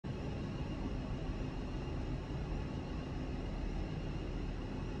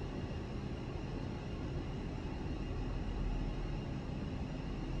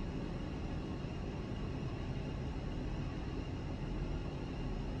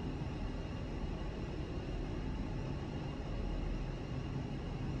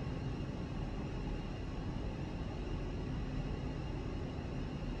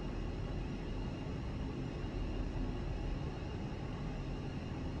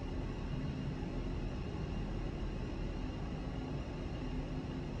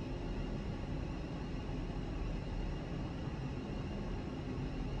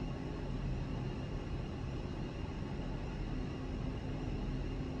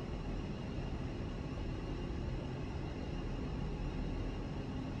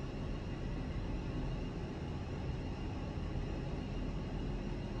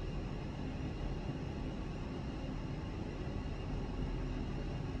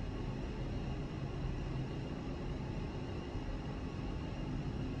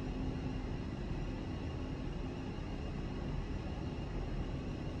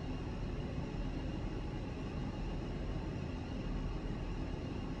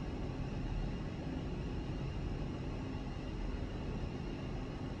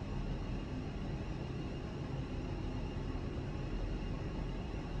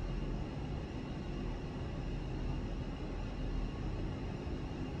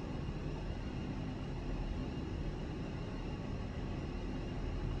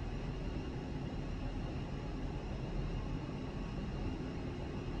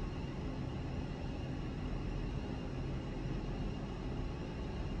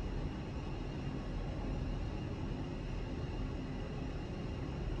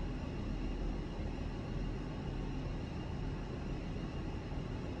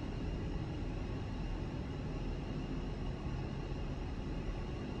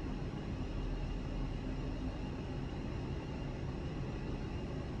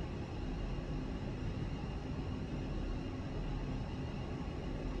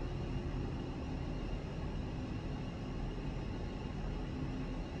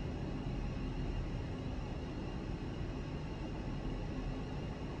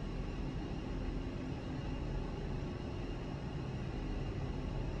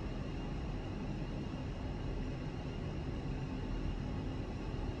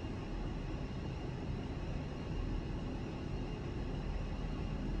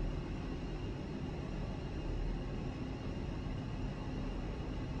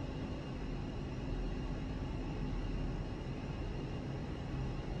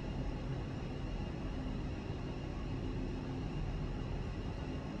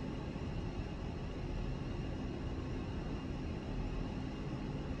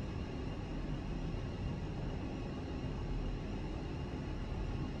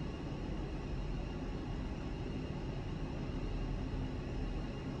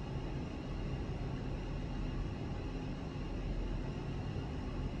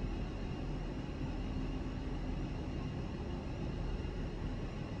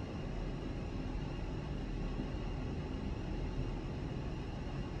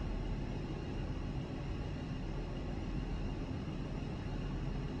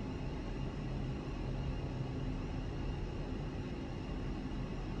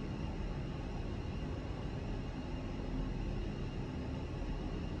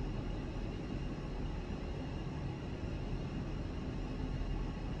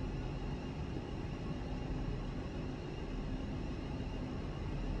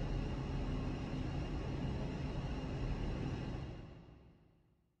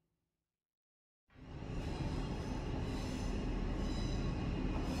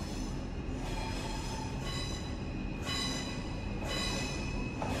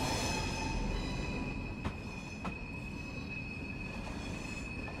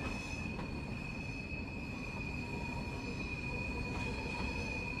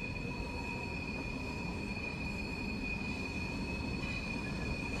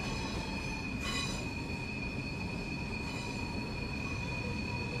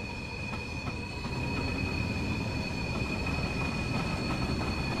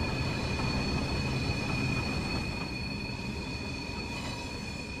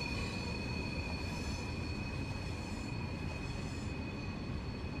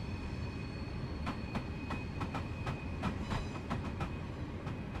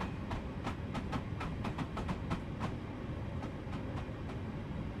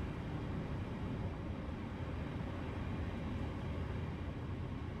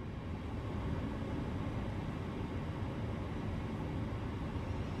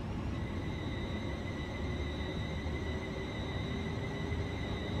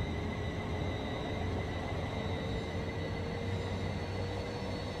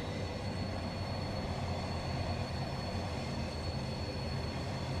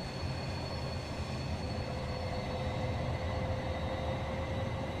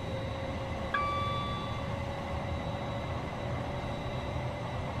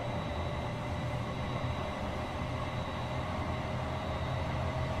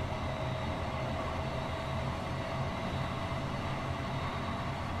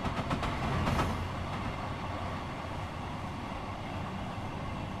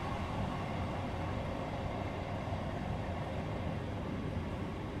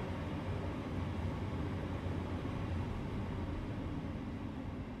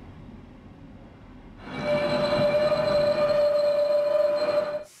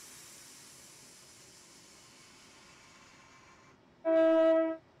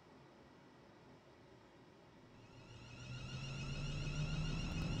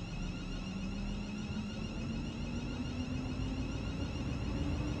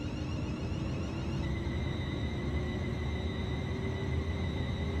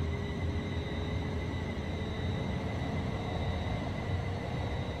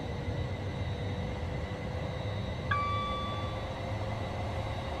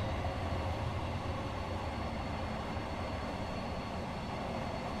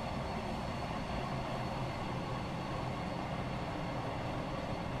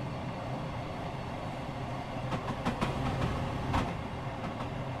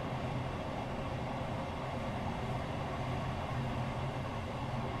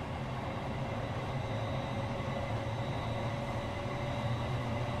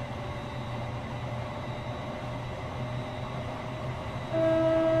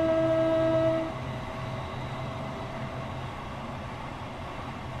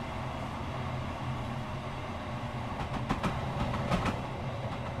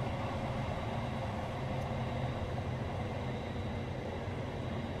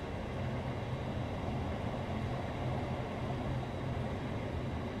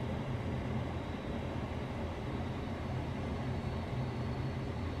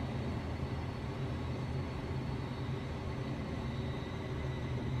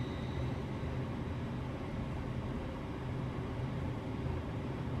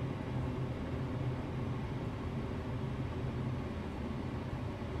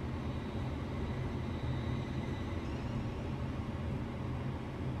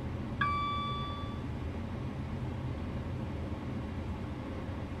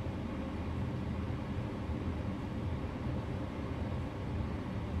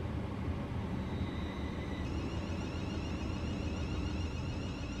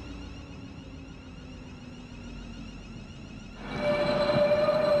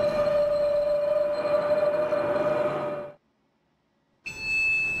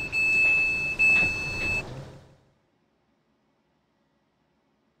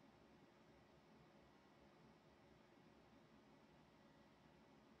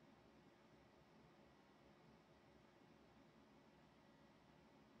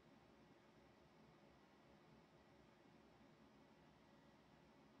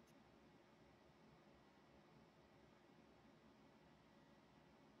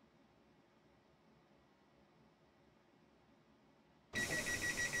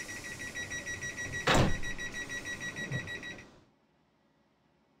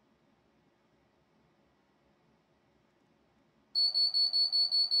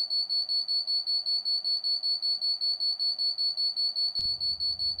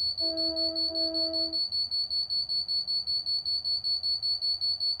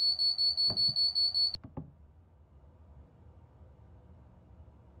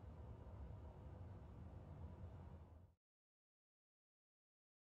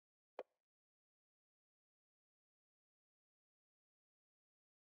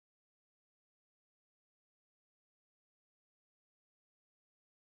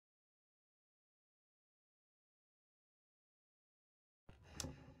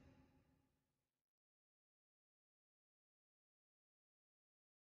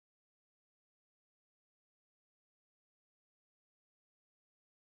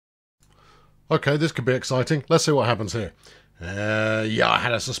Okay, this could be exciting. Let's see what happens here. Yeah, I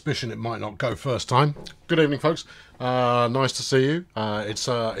had a suspicion it might not go first time. Good evening, folks. Nice to see you. It's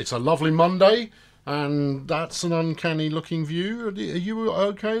a lovely Monday, and that's an uncanny looking view. Are you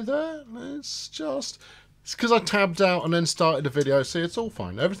okay there? It's because I tabbed out and then started the video. See, it's all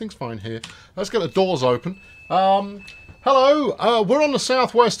fine. Everything's fine here. Let's get the doors open. Hello. We're on the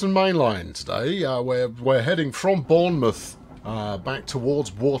southwestern main line today. We're heading from Bournemouth back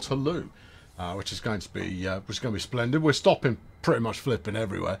towards Waterloo. Which is going to be splendid. We're stopping pretty much flipping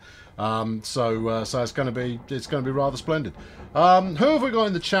everywhere, so it's going to be rather splendid. Who have we got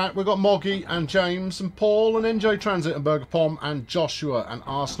in the chat? We've got Moggy and James and Paul and NJ Transit and Burger Pom and Joshua and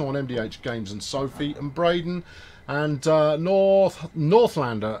Arsenal and MDH Games and Sophie and Braden and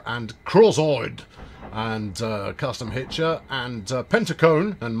Northlander and Crozoid and Custom Hitcher and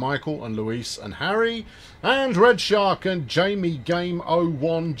Pentacone and Michael and Luis and Harry and Red Shark and Jamie Game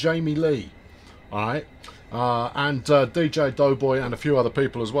 01 Jamie Lee. Alright, and DJ Doughboy and a few other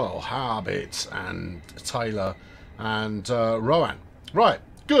people as well. Habit and Taylor and Rowan. Right,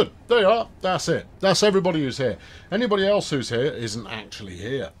 good. There you are. That's it. That's everybody who's here. Anybody else who's here isn't actually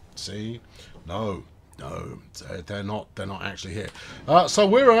here. See? No, they're not actually here. So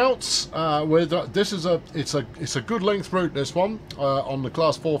we're out. This is it's a good length route. This one on the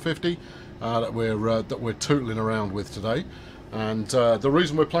Class 450 that we're tootling around with today. And the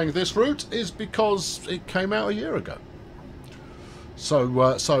reason we're playing this route is because it came out a year ago. So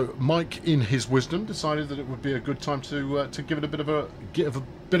Mike, in his wisdom, decided that it would be a good time to give it a bit of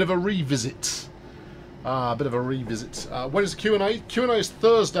a revisit. When is the Q&A? Q&A is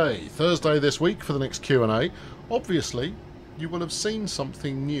Thursday this week for the next Q&A. Obviously, you will have seen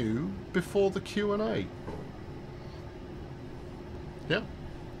something new before the Q&A. Yeah.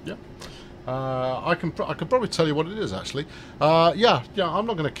 I can probably tell you what it is actually. Yeah. I'm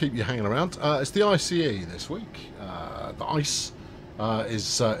not going to keep you hanging around. It's the ICE this week. The ICE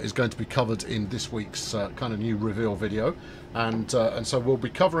is going to be covered in this week's kind of new reveal video, and so we'll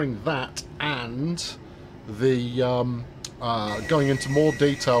be covering that and the going into more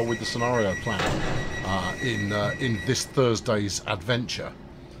detail with the scenario plan in this Thursday's adventure.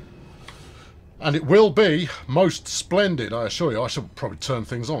 And it will be most splendid, I assure you. I should probably turn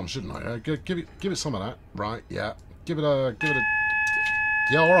things on, shouldn't I? Give it some of that, right? Yeah, give it a.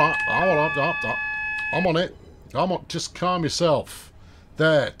 Yeah, all right. I'm on it. I'm on. Just calm yourself.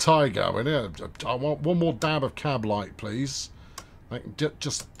 There, Tiger. I want one more dab of cab light, please.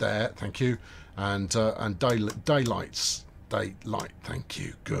 Just there, thank you. And daylight. Thank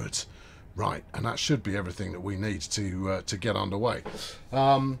you. Good. Right, and that should be everything that we need to get underway.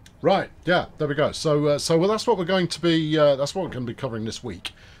 Right, yeah, there we go. So well, that's what we're going to be. That's what we're going to be covering this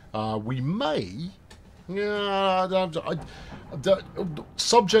week. We may,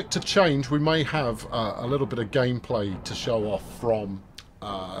 subject to change, we may have a little bit of gameplay to show off from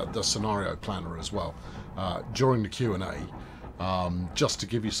the scenario planner as well during the Q&A. Just to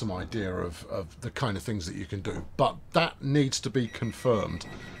give you some idea of the kind of things that you can do, but that needs to be confirmed.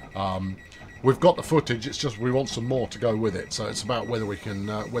 We've got the footage, it's just we want some more to go with it, so it's about whether we can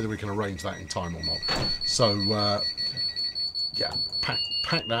arrange that in time or not. So yeah, pack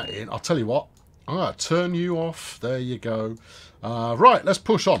that in. I'll tell you what, I'm gonna turn you off. There you go. Right, let's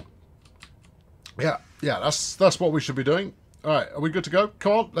push on. Yeah, that's what we should be doing. All right, are we good to go?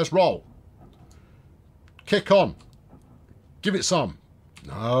 Come on, let's roll. Kick on. Give it some.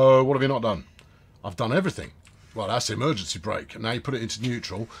 No, what have you not done? I've done everything. Well, that's emergency brake. Now you put it into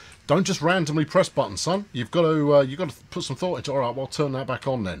neutral. Don't just randomly press buttons, son. You've got to put some thought into. All right, well, turn that back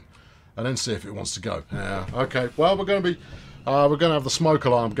on then, and then see if it wants to go. Yeah. Okay. Well, we're going to have the smoke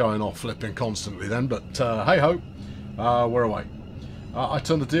alarm going off, flipping constantly then. But hey ho, we're away. I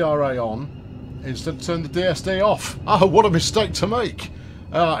turned the DRA on instead of turning the DSD off. Oh, what a mistake to make!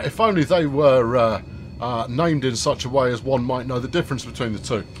 If only they were named in such a way as one might know the difference between the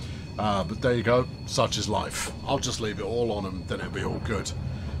two. But there you go, such is life. I'll just leave it all on and then it'll be all good.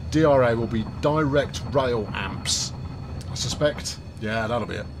 DRA will be direct rail amps, I suspect. Yeah, that'll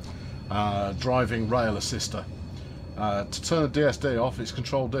be it. Driving rail assister. To turn the DSD off, it's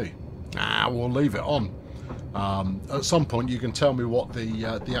Control D. We'll leave it on. At some point you can tell me what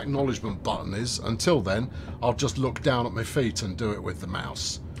the acknowledgement button is. Until then, I'll just look down at my feet and do it with the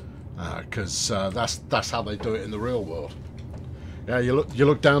mouse. Because that's how they do it in the real world. Yeah, you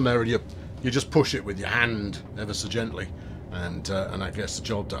look down there and you just push it with your hand ever so gently, and that gets the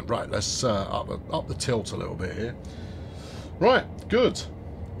job done. Right, let's up the tilt a little bit here. Right, good.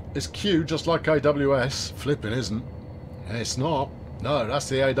 It's Q just like AWS. Flipping isn't. It's not. No, that's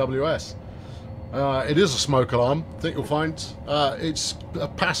the AWS. It is a smoke alarm. I think you'll find it's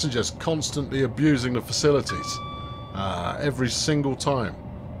passengers constantly abusing the facilities every single time.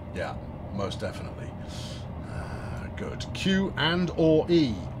 Yeah, most definitely. Good. Q and or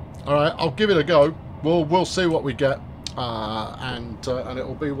E. All right, I'll give it a go. We'll see what we get, and it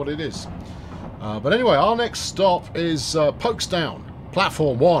will be what it is. But anyway, our next stop is Pokestown,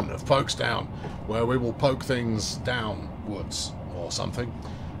 Platform 1 of Pokestown, where we will poke things downwards or something.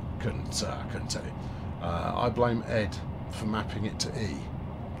 Couldn't tell you. I blame Ed for mapping it to E.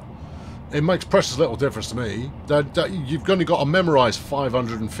 It makes precious little difference to me. You've only got to memorise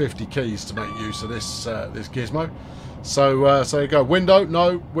 550 keys to make use of this this gizmo. So you go. Window?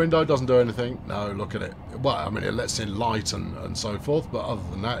 No. Window doesn't do anything. No, look at it. Well, I mean, it lets in light and so forth, but other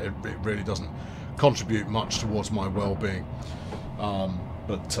than that, it really doesn't contribute much towards my well-being.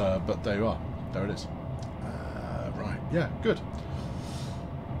 But there you are. There it is. Right. Yeah, good.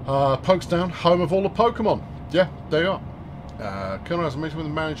 Pokestown, home of all the Pokemon. Yeah, there you are. Colonel has a meeting with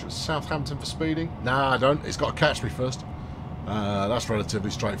the manager at Southampton for speeding. Nah, I don't. It's got to catch me first. That's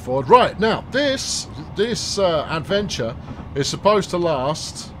relatively straightforward. Right, now, this adventure is supposed to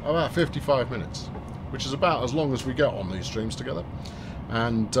last about 55 minutes, which is about as long as we get on these streams together.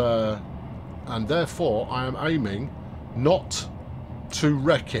 And therefore, I am aiming not to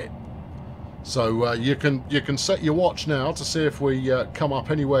wreck it. So you can set your watch now to see if we come up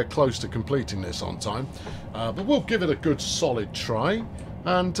anywhere close to completing this on time. But we'll give it a good solid try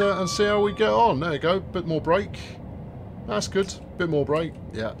and see how we get on. There you go, bit more brake. That's good. Bit more brake.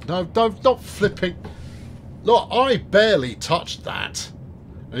 Yeah. No, not flipping. Look, I barely touched that.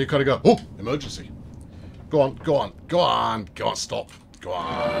 And you kind of go, oh, emergency. Go on, go on, go on, go on, stop. Go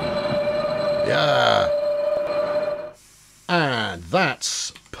on. Yeah. And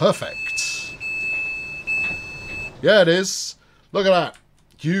that's perfect. Yeah, it is. Look at that.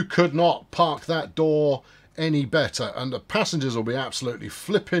 You could not park that door any better. And the passengers will be absolutely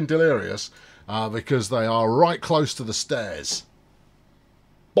flipping delirious because they are right close to the stairs.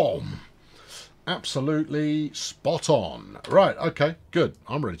 Boom. Absolutely spot on. Right, okay, good.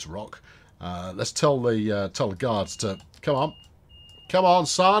 I'm ready to rock. Let's tell the guards to come on. Come on,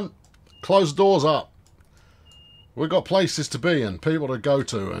 son. Close the doors up. We've got places to be and people to go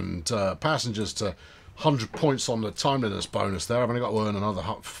to and passengers to 100 points on the timeliness bonus there. I've only got to earn another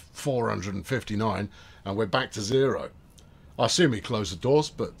 459 and we're back to 0. I assume he closed the doors,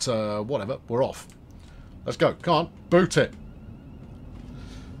 but whatever, we're off. Let's go. Come on, boot it.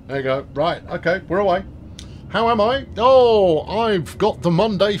 There you go. Right, okay, we're away. How am I? Oh, I've got the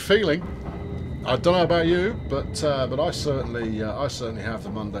Monday feeling. I don't know about you, but I certainly have the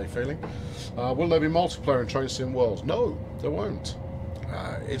Monday feeling. Will there be multiplayer in Train Sim Worlds? No, there won't.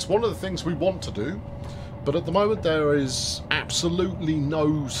 It's one of the things we want to do, but at the moment there is absolutely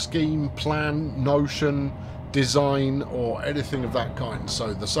no scheme, plan, notion, design, or anything of that kind.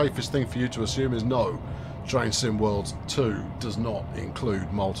 So the safest thing for you to assume is no, Train Sim Worlds 2 does not include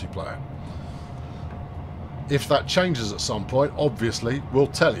multiplayer. If that changes at some point, obviously we'll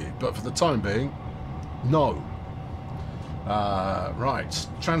tell you, but for the time being, no. Right,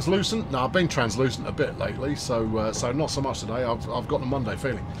 translucent. No, I've been translucent a bit lately, so not so much today. I've got the Monday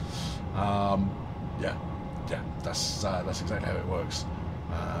feeling. Yeah, that's exactly how it works.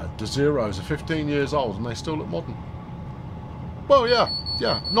 The Zeros are 15 years old and they still look modern. Well, yeah,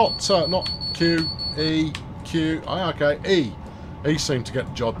 not Q, E, Q. Okay, E. E seemed to get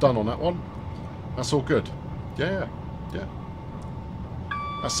the job done on that one. That's all good. Yeah.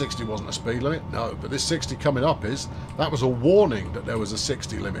 That 60 wasn't a speed limit, no, but this 60 coming up is. That was a warning that there was a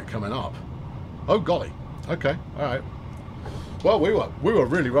 60 limit coming up. Oh golly. Okay, all right. Well, we were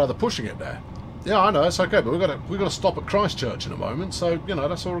really rather pushing it there. Yeah, I know, it's okay, but we've got to stop at Christchurch in a moment, so you know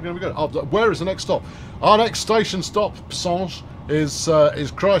that's all we're going to be good. Oh, where is the next stop? Our next station stop, Sange,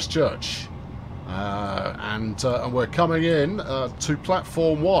 is Christchurch, and we're coming in to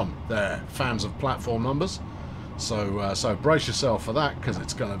Platform 1. There, fans of platform numbers. So brace yourself for that, because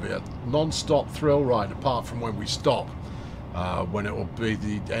it's going to be a non-stop thrill ride apart from when we stop, when it will be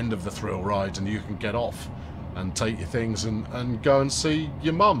the end of the thrill ride and you can get off and take your things and go and see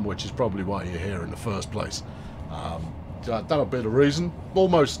your mum, which is probably why you're here in the first place. That'll be the reason,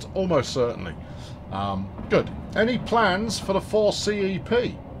 almost certainly. Good. Any plans for the 4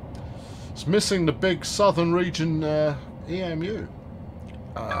 CEP? It's missing the big southern region EMU.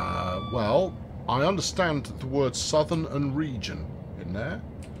 Well, I understand the word southern and region in there.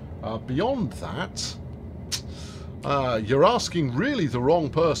 Beyond that, you're asking really the wrong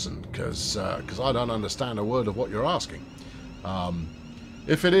person, because I don't understand a word of what you're asking.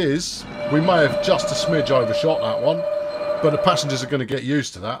 If it is, we may have just a smidge overshot that one. But the passengers are going to get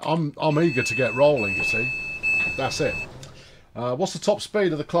used to that. I'm eager to get rolling, you see. That's it. What's the top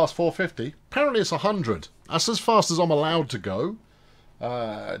speed of the Class 450? Apparently it's 100. That's as fast as I'm allowed to go.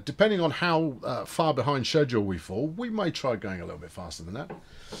 Depending on how far behind schedule we fall, we may try going a little bit faster than that.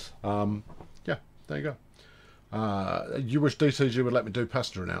 Yeah, there you go. You wish DTG would let me do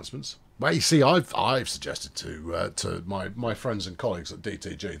passenger announcements? Well, you see, I've suggested to my friends and colleagues at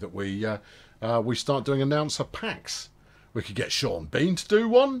DTG that we start doing announcer packs. We could get Sean Bean to do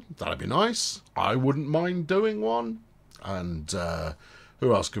one. That'd be nice. I wouldn't mind doing one. And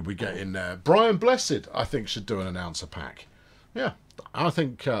who else could we get in there? Brian Blessed, I think, should do an announcer pack. Yeah, I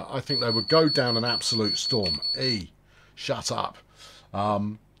think they would go down an absolute storm. Shut up.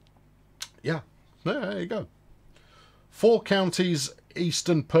 Yeah, there you go. 4 Counties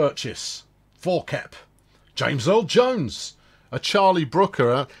Eastern Purchase. 4KEP. James Earl Jones. A Charlie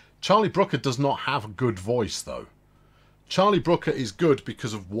Brooker. Charlie Brooker does not have a good voice, though. Charlie Brooker is good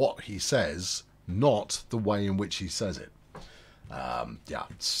because of what he says, not the way in which he says it. Yeah,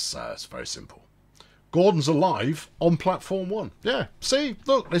 it's very simple. Gordon's alive on Platform 1. Yeah, see,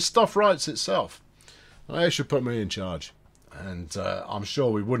 look, this stuff writes itself. They should put me in charge, and I'm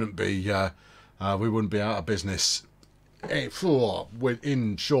sure we wouldn't be out of business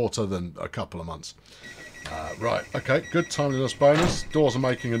in shorter than a couple of months. Right, okay, good timeliness bonus. Doors are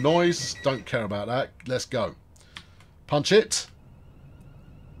making a noise. Don't care about that. Let's go. Punch it.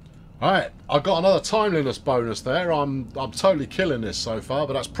 Alright, I got another timeliness bonus there. I'm totally killing this so far,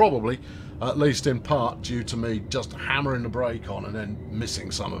 but that's probably, at least in part, due to me just hammering the brake on and then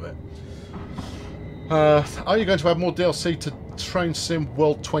missing some of it. Are you going to add more DLC to Train Sim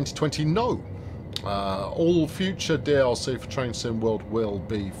World 2020? No. All future DLC for Train Sim World will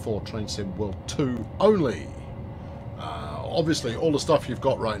be for Train Sim World 2 only. Obviously, all the stuff you've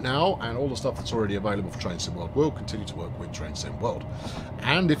got right now and all the stuff that's already available for Train Sim World will continue to work with Train Sim World.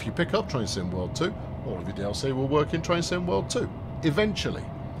 And if you pick up Train Sim World 2, all of your DLC will work in Train Sim World 2. Eventually.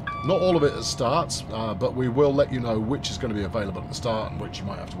 Not all of it at starts, but we will let you know which is going to be available at the start and which you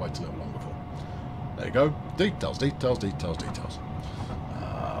might have to wait a little longer for. There you go. Details, details, details, details.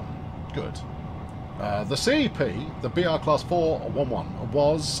 Good. The CEP, the BR Class 411,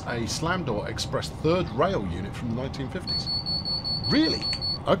 was a slam door express third rail unit from the 1950s. Really?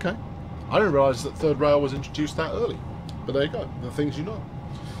 Okay. I didn't realise that third rail was introduced that early. But there you go. The things you know.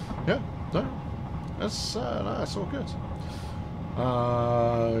 Yeah. No. That's all good.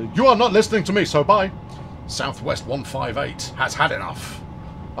 You are not listening to me, so bye. Southwest 158 has had enough.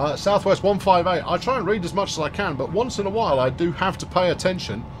 Southwest 158. I try and read as much as I can, but once in a while I do have to pay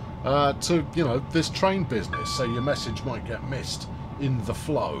attention to, you know, this train business, so your message might get missed in the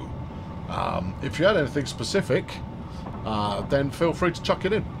flow. If you had anything specific, then feel free to chuck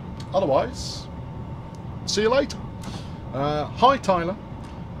it in. Otherwise, see you later. Hi Tyler.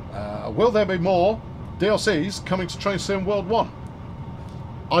 Will there be more DLCs coming to Train Sim World 1?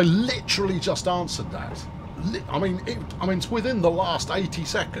 I literally just answered that. I mean, it's within the last 80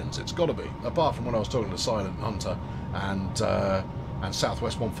 seconds. It's got to be, apart from when I was talking to Silent Hunter and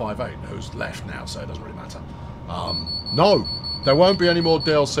Southwest 158, who's left now, so it doesn't really matter. No, there won't be any more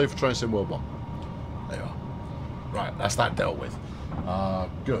DLC for Train Sim World 1. There you are. Right, that's that dealt with.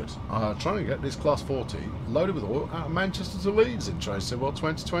 Good. Trying to get this Class 40 loaded with oil out of Manchester to Leeds in Train Sim World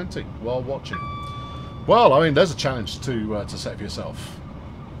 2020 while watching. Well, I mean, there's a challenge to set for yourself.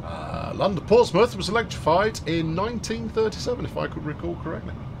 London Portsmouth was electrified in 1937, if I could recall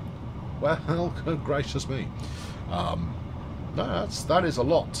correctly. Well, gracious me. No, that is a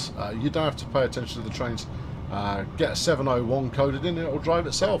lot. You don't have to pay attention to the trains. Get a 701 coded in, it'll drive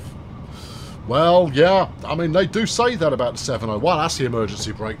itself. Well, yeah, I mean, they do say that about the 701. That's the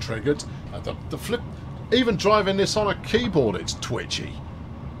emergency brake triggered. The flip, even driving this on a keyboard, it's twitchy.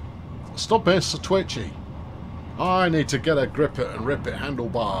 Stop being so twitchy. I need to get a grip it and rip it,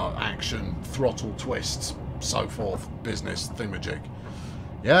 handlebar action, throttle twists, so forth, business thingamajig.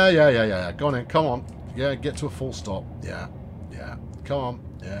 Yeah. Go on in, come on. Yeah, get to a full stop. Yeah. Come on.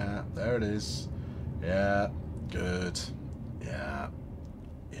 Yeah, there it is. Yeah, good. Yeah.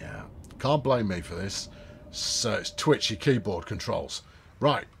 Can't blame me for this. So it's twitchy keyboard controls.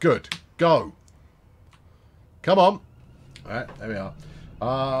 Right, good. Go. Come on. All right, there we are.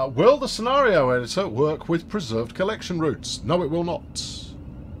 Will the scenario editor work with preserved collection routes? No, it will not.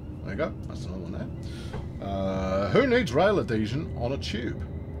 There you go. That's another one there. Who needs rail adhesion on a tube?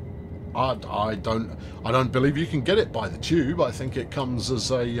 I don't believe you can get it by the tube. I think it comes as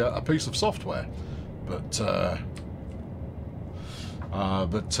a piece of software. But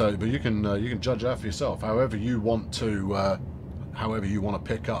you can judge that for yourself. However you want to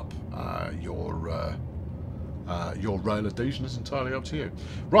pick up your your rail adhesion is entirely up to you.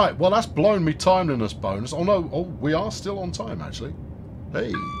 Right, well, that's blown me timeliness bonus. Oh, no, oh, we are still on time, actually.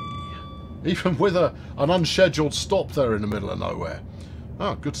 Hey, even with an unscheduled stop there in the middle of nowhere.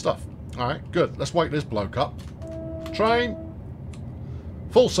 Oh, good stuff. All right, good. Let's wake this bloke up. Train.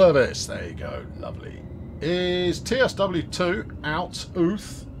 Full service. There you go. Lovely. Is TSW2 out,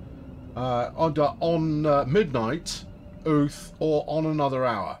 Uth, on midnight, Uth, or on another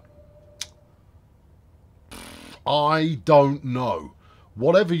hour? I don't know.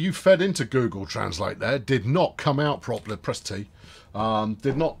 Whatever you fed into Google Translate there did not come out properly. Press T.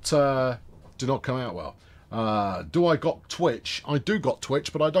 Did not come out well. Do I got Twitch? I do got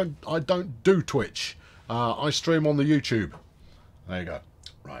Twitch, but I don't do Twitch. I stream on the YouTube. There you go.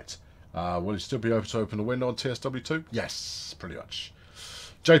 Right. Will it still be able to open the window on TSW2? Yes, pretty much.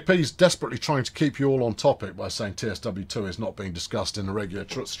 JP's desperately trying to keep you all on topic by saying TSW2 is not being discussed in the regular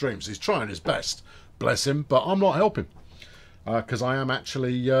streams. He's trying his best. Bless him, but I'm not helping. Because I am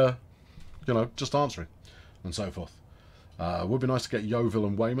actually, you know, just answering. And so forth. Would be nice to get Yeovil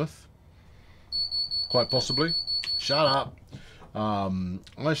and Weymouth. Quite possibly. Shut up.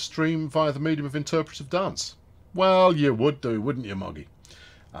 I stream via the medium of interpretive dance. Well, you would do, wouldn't you, Moggy?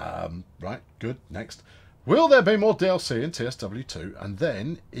 Right, good. Next. Will there be more DLC in TSW2? And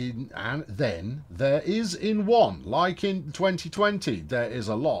then there is in 1, like in 2020, there is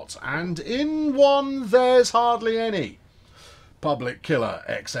a lot, and in 1 there's hardly any. Public Killer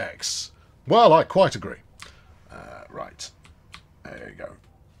XX. Well, I quite agree. Right, there you go.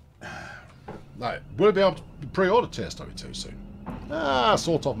 Right, we'll be able to pre-order TSW2 soon.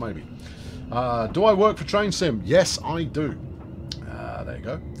 Sort of, maybe. Do I work for Train Sim? Yes, I do. There you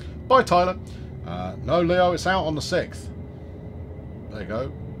go. Bye, Tyler. No, Leo, it's out on the 6th. There you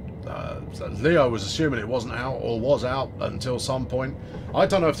go. So Leo was assuming it wasn't out, or was out until some point. I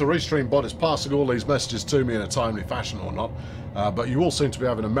don't know if the Restream bot is passing all these messages to me in a timely fashion or not, but you all seem to be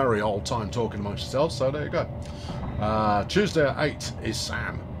having a merry old time talking amongst yourselves, so there you go. Tuesday at 8 is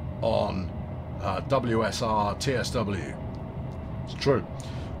Sam on WSR TSW. It's true.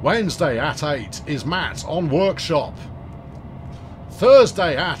 Wednesday at 8 is Matt on Workshop.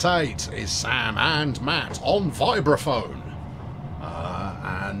 Thursday at 8 is Sam and Matt on Vibraphone.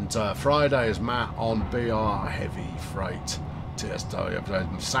 And Friday is Matt on BR Heavy Freight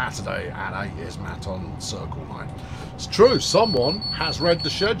TSW. Saturday at 8 is Matt on Circle Line. It's true, someone has read the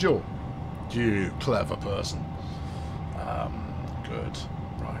schedule. You clever person. Good.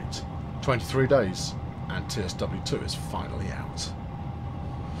 Right. 23 days and TSW2 is finally out.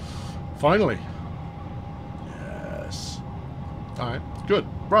 Finally. Yes. Alright, good.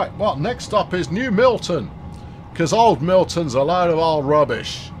 Right, well, next up is New Milton. Because Old Milton's a load of old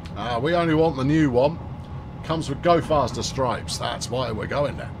rubbish. We only want the new one. Comes with Go Faster stripes. That's why we're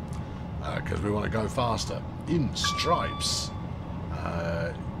going there. Because we want to go faster. In stripes.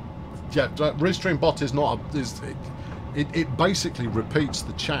 Yeah, Restream bot is not a... It basically repeats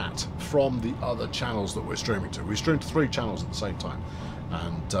the chat from the other channels that we're streaming to. We stream to 3 channels at the same time.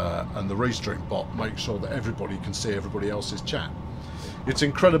 And the Restream bot makes sure that everybody can see everybody else's chat. It's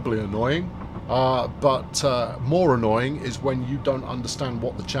incredibly annoying, but more annoying is when you don't understand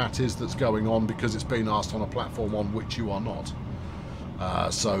what the chat is that's going on because it's been asked on a platform on which you are not.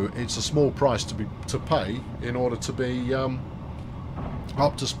 So it's a small price to pay in order to be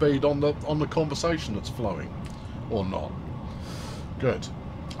up to speed on the conversation that's flowing, or not. Good.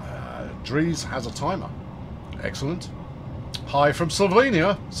 Dries has a timer. Excellent. Hi from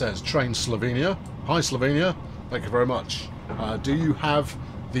Slovenia, says Train Slovenia. Hi Slovenia, thank you very much. Do you have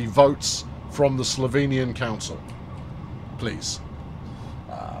the votes from the Slovenian Council? Please.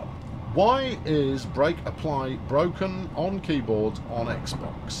 Why is Break Apply broken on keyboard on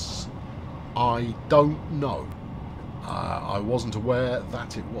Xbox? I don't know. I wasn't aware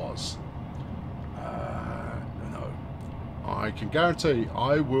that it was. No. I can guarantee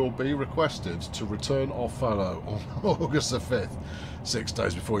I will be requested to return off furlough on August the 5th, 6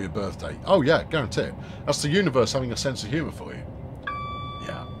 days before your birthday. Oh yeah, guarantee it. That's the universe having a sense of humour for you.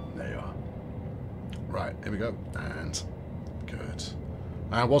 Yeah, there you are. Right, here we go. And good.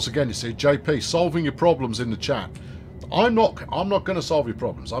 And once again, you see, JP, solving your problems in the chat. I'm not going to solve your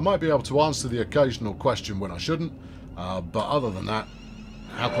problems. I might be able to answer the occasional question when I shouldn't, but other than that,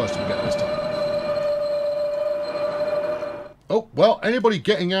 how close do we get this time? Oh, well, anybody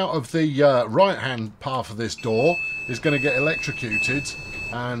getting out of the right-hand path of this door is going to get electrocuted,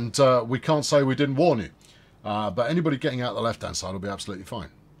 and we can't say we didn't warn you. But anybody getting out the left-hand side will be absolutely fine.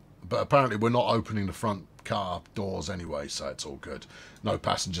 But apparently we're not opening the front car doors anyway, so it's all good. No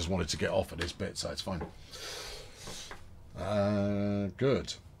passengers wanted to get off at this bit, so it's fine.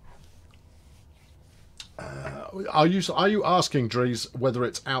 Good. Are you asking, Dries, whether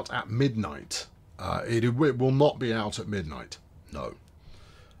it's out at midnight? It will not be out at midnight. No.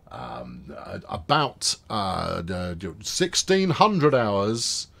 About 1600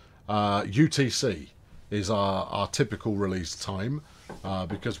 hours UTC is our typical release time,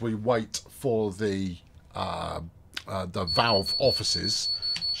 because we wait for the Valve offices,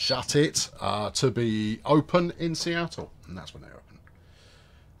 shut it, to be open in Seattle, and that's when they open.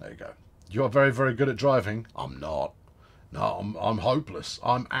 There you go. You are very, very good at driving. I'm not. No, I'm hopeless.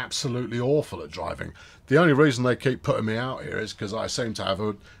 I'm absolutely awful at driving. The only reason they keep putting me out here is because I seem to have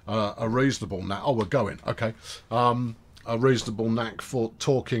a reasonable knack. Oh, we're going. Okay. A reasonable knack for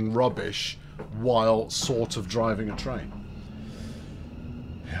talking rubbish while sort of driving a train.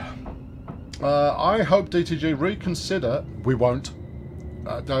 Yeah. I hope DTG reconsider. We won't.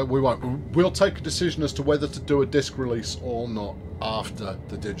 No, we won't. We'll take a decision as to whether to do a disc release or not after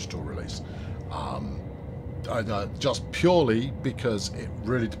the digital release. Just purely because it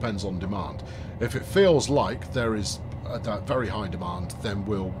really depends on demand. If it feels like there is a very high demand, then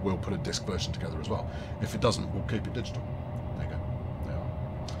we'll put a disc version together as well. If it doesn't, we'll keep it digital. There you go. There you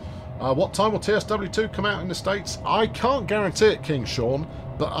are. What time will TSW2 come out in the States? I can't guarantee it, King Sean,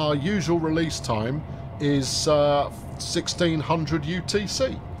 but our usual release time is 1600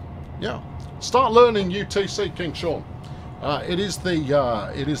 UTC. Yeah. Start learning UTC, King Sean. It is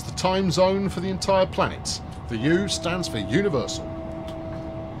the time zone for the entire planet. The U stands for Universal.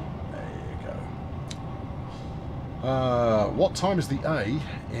 There you go. What time is the A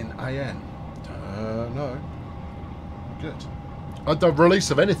in AN? No. Good. The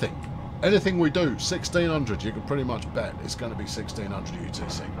release of anything. Anything we do, 1600, you can pretty much bet it's going to be 1600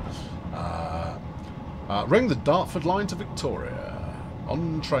 UTC. Ring the Dartford line to Victoria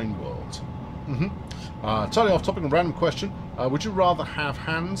on Train World. Totally off topic and random question. Would you rather have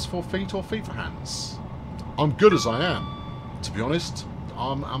hands for feet or feet for hands? I'm good as I am, to be honest.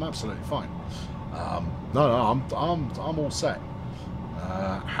 I'm absolutely fine. No, I'm all set.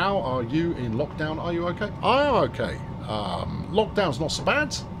 How are you in lockdown? Are you okay? I am okay. Lockdown's not so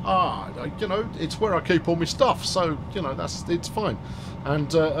bad. You know, it's where I keep all my stuff, so you know it's fine.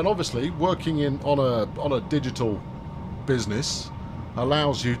 And obviously working on a digital business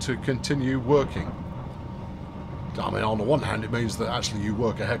allows you to continue working. I mean, on the one hand, it means that actually you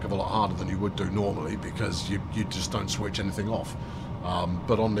work a heck of a lot harder than you would do normally because you just don't switch anything off.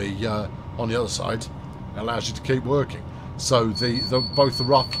 But on the other side, it allows you to keep working. So both the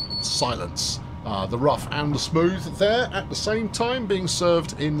rough silence, the rough and the smooth, there at the same time being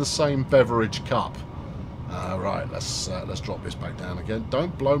served in the same beverage cup. Right, let's drop this back down again.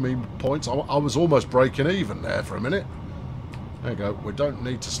 Don't blow me points. I was almost breaking even there for a minute. There you go. We don't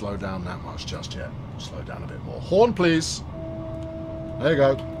need to slow down that much just yet. Slow down a bit more. Horn, please. There you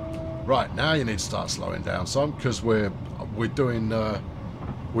go. Right, now you need to start slowing down some because we're doing a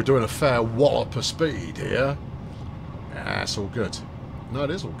fair wallop of speed here. Yeah, it's all good. No,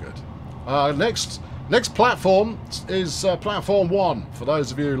 it is all good. Next platform is platform 1. For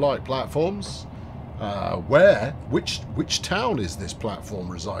those of you who like platforms, which town is this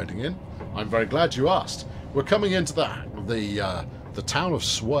platform residing in? I'm very glad you asked. We're coming into the town of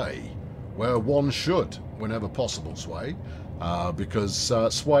Sway, where one should, whenever possible, sway, because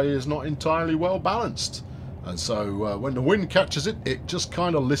Sway is not entirely well balanced, and so when the wind catches it, it just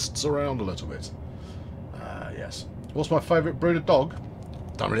kind of lists around a little bit. Yes. What's my favourite breed of dog?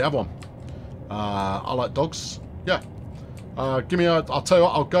 Don't really have one. I like dogs. Yeah. Give me a. I'll tell you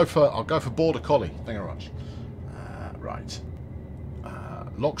what. I'll go for border collie. Thank you very much. Right.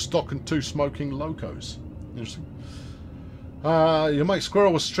 Lock, stock, and 2 smoking locos. Interesting. Your mate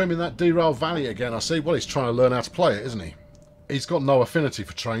Squirrel was streaming that Derail Valley again, I see. Well, he's trying to learn how to play it, isn't he? He's got no affinity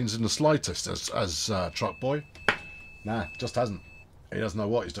for trains in the slightest as Truck Boy. Nah, just hasn't. He doesn't know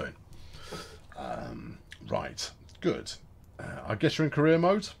what he's doing. Right, good. I guess you're in career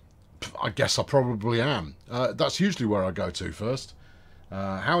mode? I guess I probably am. That's usually where I go to first.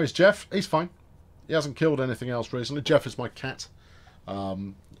 How is Jeff? He's fine. He hasn't killed anything else recently. Jeff is my cat.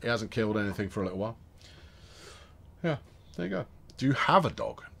 He hasn't killed anything for a little while. Yeah, there you go. Do you have a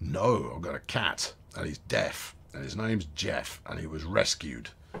dog? No, I've got a cat, and he's deaf, and his name's Jeff, and he was rescued.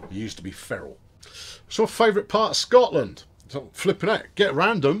 He used to be feral. What's your favourite part of Scotland? So, flipping out. Get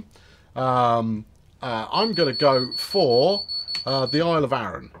random. I'm going to go for the Isle of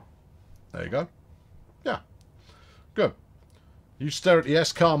Arran. There you go. Yeah, good. You stare at the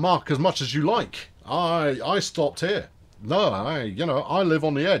S-car mark as much as you like. I stopped here. No, I live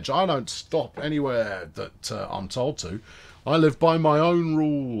on the edge. I don't stop anywhere that I'm told to. I live by my own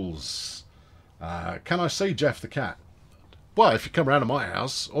rules. Can I see Jeff the cat? Well, if you come around to my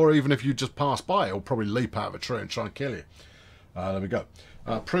house, or even if you just pass by, it'll probably leap out of a tree and try and kill you. There we go.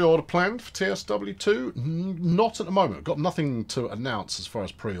 Pre-order planned for TSW2? Not at the moment. Got nothing to announce as far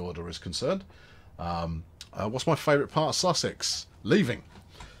as pre-order is concerned. What's my favourite part of Sussex? Leaving.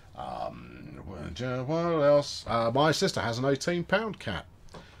 What else? My sister has an £18 cat.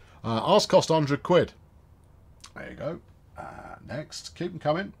 Ours cost £100. There you go. Next. Keep them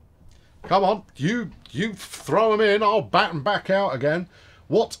coming. Come on, you throw them in, I'll bat them back out again.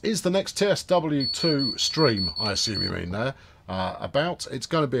 What is the next TSW2 stream, I assume you mean there, about? It's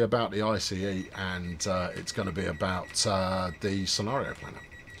going to be about the ICE, and it's going to be about the scenario planner.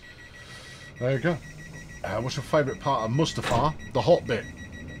 There you go. What's your favourite part of Mustafar? The hot bit.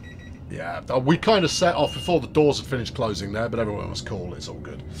 Yeah, we kind of set off before the doors had finished closing there, but everyone was cool, it's all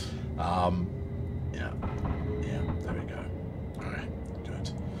good. Yeah, there we go. Alright,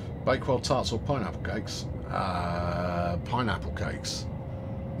 good. Bakewell tarts or pineapple cakes? Pineapple cakes.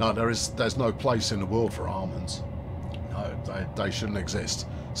 No, there's no place in the world for almonds. No, they shouldn't exist.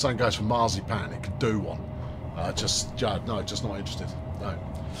 Same goes for marzipan. It could do one. No, just not interested. No.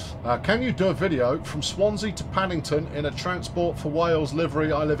 Can you do a video from Swansea to Paddington in a Transport for Wales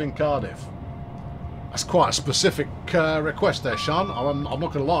livery? I live in Cardiff. That's quite a specific request there, Sean. I'm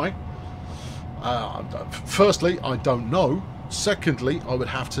not going to lie. Firstly, I don't know. Secondly, I would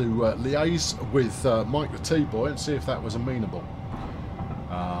have to liaise with Mike the T-Boy and see if that was amenable.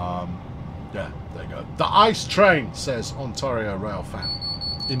 Yeah, there you go. The ice train, says Ontario Rail fan.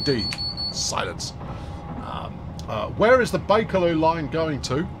 Indeed. Silence. Where is the Bakerloo line going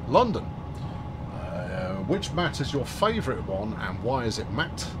to? London. Which mat is your favourite one and why is it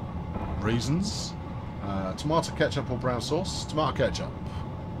matte? Reasons. Tomato ketchup or brown sauce? Tomato ketchup.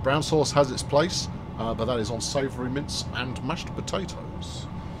 Brown sauce has its place, but that is on savoury mince and mashed potatoes.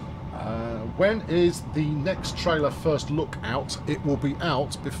 When is the next trailer first look out? It will be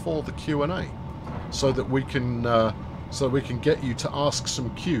out before the Q&A, so that we can get you to ask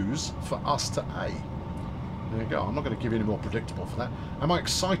some Q's for us to A. There you go. I'm not going to give you any more predictable for that. Am I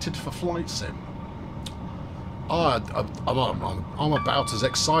excited for Flight Sim? I'm about as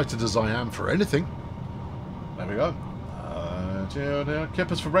excited as I am for anything. There we go.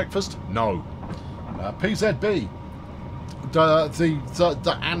 Kippers for breakfast? No. PZB.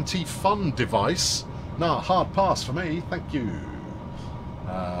 The anti-fun device? No, hard pass for me. Thank you.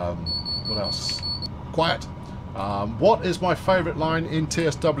 What else? Quiet. What is my favourite line in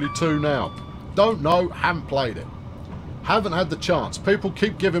TSW2 now? Don't know. Haven't played it. Haven't had the chance. People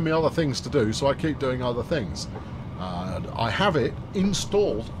keep giving me other things to do, so I keep doing other things. I have it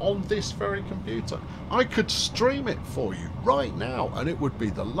installed on this very computer. I could stream it for you right now, and it would be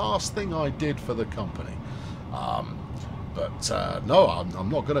the last thing I did for the company. But no, I'm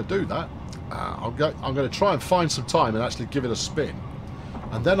not going to do that. I'm going to try and find some time and actually give it a spin.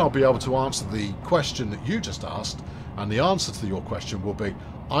 And then I'll be able to answer the question that you just asked, and the answer to your question will be,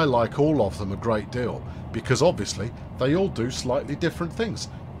 I like all of them a great deal, because obviously they all do slightly different things.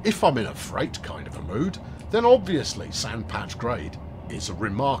 If I'm in a freight kind of a mood, then obviously Sandpatch Grade is a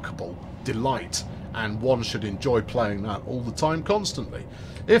remarkable delight, and one should enjoy playing that all the time constantly.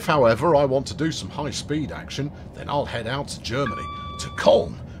 If, however, I want to do some high-speed action, then I'll head out to Germany, to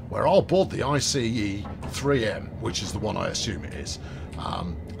Cologne, where I'll board the ICE 3M, which is the one I assume it is,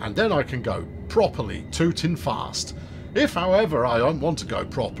 and then I can go properly tooting fast. If, however, I don't want to go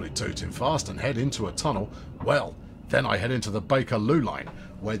properly tooting fast and head into a tunnel, well, then I head into the Bakerloo line,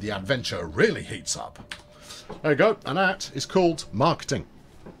 where the adventure really heats up. There you go, and that is called marketing.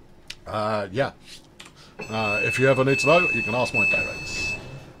 Yeah. If you ever need to know, you can ask my parents.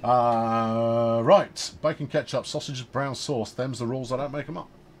 Right, bacon, ketchup, sausages, brown sauce. Them's the rules. I don't make them up.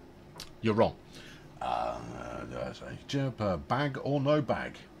 You're wrong. Bag or no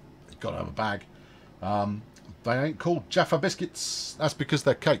bag? You've got to have a bag. They ain't called Jaffa biscuits. That's because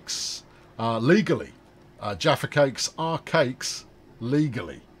they're cakes. Legally. Jaffa cakes are cakes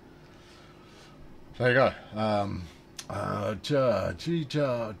legally. There you go.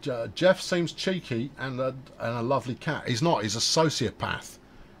 Jeff seems cheeky and a lovely cat. He's not. He's a sociopath.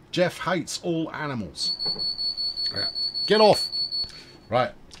 Jeff hates all animals. Yeah. Get off.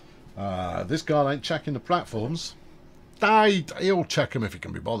 Right. This guy ain't checking the platforms. He'll check them if he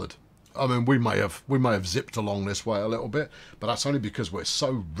can be bothered. I mean, we may have zipped along this way a little bit, but that's only because we're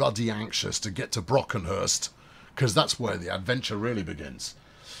so ruddy anxious to get to Brockenhurst, because that's where the adventure really begins.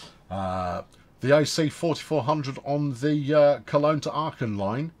 The AC 4400 on the Cologne to Aachen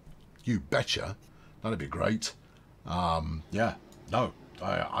line, you betcha. That'd be great. Yeah, no,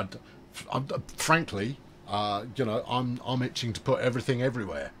 frankly, you know, I'm itching to put everything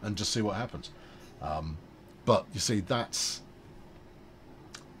everywhere and just see what happens. But you see, that's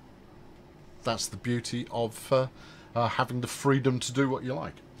the beauty of having the freedom to do what you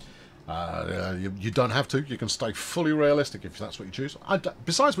like. You don't have to. You can stay fully realistic if that's what you choose.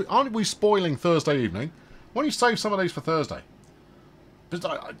 Besides, aren't we spoiling Thursday evening? Why don't you save some of these for Thursday?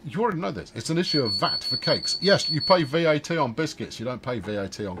 You already know this. It's an issue of VAT for cakes. Yes, you pay VAT on biscuits. You don't pay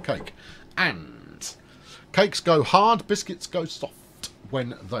VAT on cake. And cakes go hard, biscuits go soft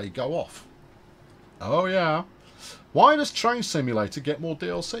when they go off. Oh, yeah. Why does Train Simulator get more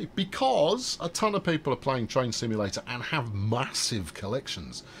DLC? Because a ton of people are playing Train Simulator and have massive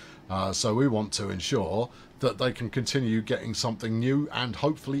collections. So we want to ensure that they can continue getting something new and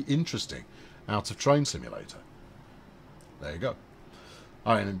hopefully interesting out of Train Simulator. There you go.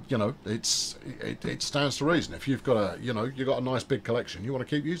 I mean, you know, it stands to reason. If you've got you've got a nice big collection, you want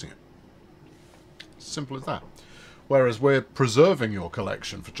to keep using it. Simple as that. Whereas we're preserving your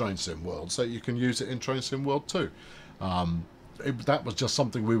collection for Train Sim World so you can use it in Train Sim World too. That was just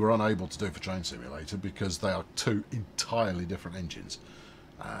something we were unable to do for Train Simulator because they are two entirely different engines.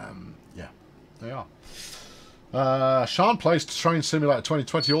 Yeah, they are. Sean plays Train Simulator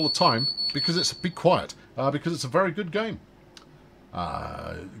 2020 all the time because it's because it's a very good game.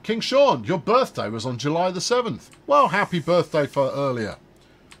 King Sean, your birthday was on July the 7th. Well, happy birthday for earlier.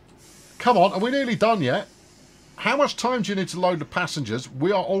 Come on, are we nearly done yet? How much time do you need to load the passengers?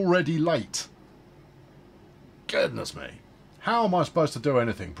 We are already late. Goodness me. How am I supposed to do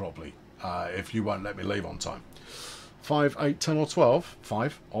anything properly if you won't let me leave on time? 5, 8, 10 or 12.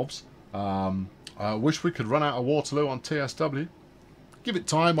 5, obs. I wish we could run out of Waterloo on TSW. Give it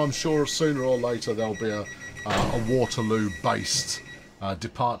time. I'm sure sooner or later there'll be a Waterloo-based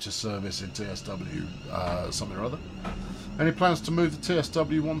departure service in TSW something or other. Any plans to move the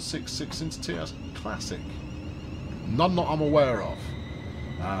TSW 166 into TS Classic? None that I'm aware of.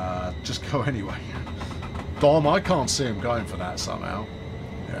 Just go anyway. Dom, I can't see him going for that somehow.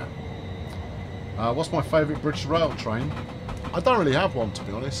 Yeah. What's my favourite British rail train? I don't really have one, to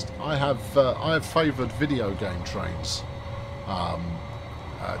be honest. I have favoured video game trains.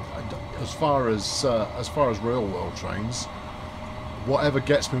 As far as real world trains, whatever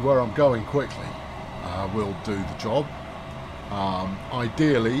gets me where I'm going quickly will do the job.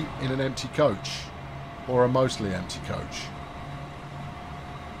 Ideally in an empty coach or a mostly empty coach.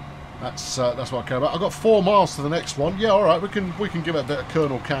 That's what I care about. I've got 4 miles to the next one. Yeah, all right. We can give it a bit of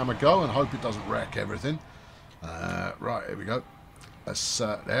Colonel Cam a go and hope it doesn't wreck everything. Right, here we go. Let's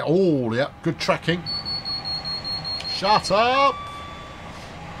there. Oh, yeah, good tracking. Shut up.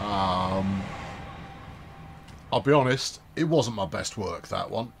 I'll be honest, it wasn't my best work, that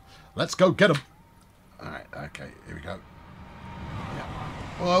one. Let's go get them. Alright, okay, here we go. Yeah.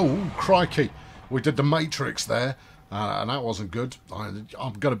 Oh, crikey. We did the Matrix there, and that wasn't good. I'm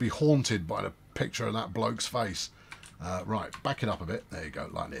going to be haunted by the picture of that bloke's face. Right, back it up a bit. There you go,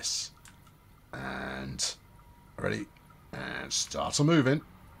 like this. And, ready, and start a moving.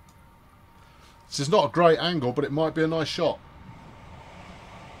 This is not a great angle, but it might be a nice shot.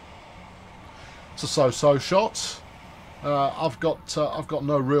 It's a so-so shot. I've got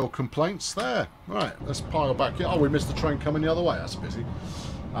no real complaints there. Right, let's pile back here. Oh, we missed the train coming the other way. That's busy.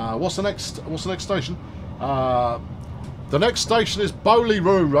 What's the next station? The next station is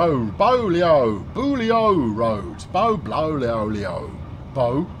Bolio Road. Bolio Road.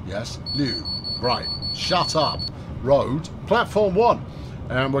 Bo, yes, Liu. Right, shut up. Road, platform 1,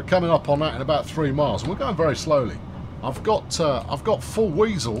 and we're coming up on that in about 3 miles. And we're going very slowly. I've got full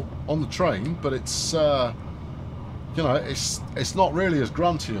weasel on the train, but it's you know, it's not really as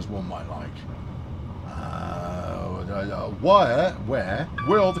grunty as one might like. Where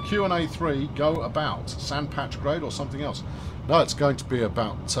will the Q&A 3 go about? Sandpatch Grade or something else? No, it's going to be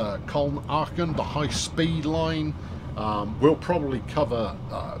about Colne Aachen, the high-speed line. We'll probably cover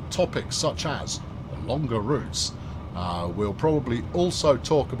topics such as the longer routes. We'll probably also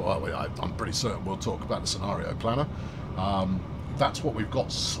talk about, well, I'm pretty certain we'll talk about the scenario planner. That's what we've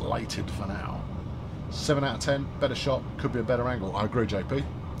got slated for now. 7 out of 10, better shot, could be a better angle. I agree, JP.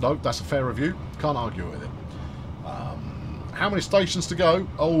 No, that's a fair review. Can't argue with it. How many stations to go?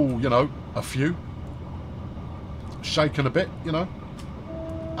 Oh, you know, a few. Shaken a bit, you know.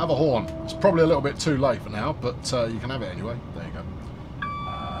 Have a horn. It's probably a little bit too late for now, but you can have it anyway. There you go.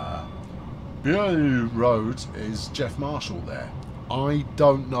 Beau Road is Jeff Marshall there. I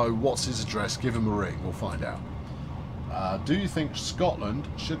don't know what's his address. Give him a ring. We'll find out. Do you think Scotland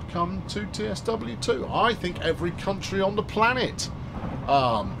should come to TSW2? I think every country on the planet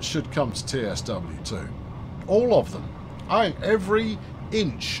should come to TSW2. All of them. I think every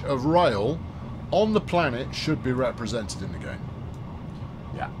inch of rail on the planet should be represented in the game.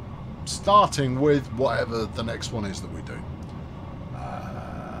 Yeah. starting with whatever the next one is that we do.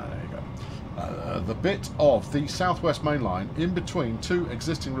 There you go. The bit of the southwest main line in between two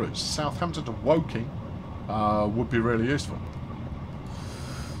existing routes, Southampton to Woking, would be really useful.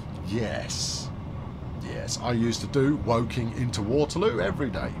 Yes. Yes, I used to do Woking into Waterloo every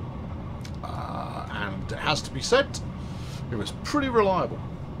day. And it has to be said, it was pretty reliable.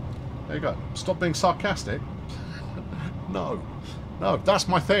 There you go. Stop being sarcastic. No, that's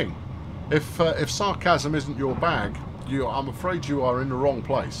my thing. If sarcasm isn't your bag, I'm afraid you are in the wrong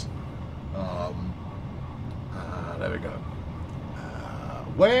place. There we go.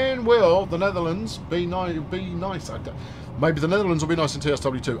 When will the Netherlands be nice? Maybe the Netherlands will be nice in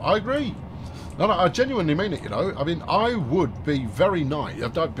TSW2. I agree. No, I genuinely mean it. You know, I mean, I would be very nice.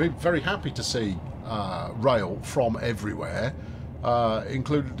 I'd be very happy to see rail from everywhere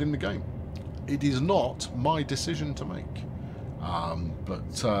included in the game. It is not my decision to make.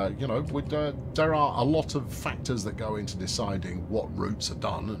 But you know, there are a lot of factors that go into deciding what routes are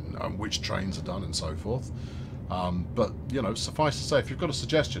done and which trains are done and so forth. But you know, suffice to say, if you've got a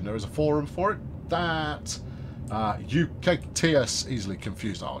suggestion, there is a forum for it. That UKTS easily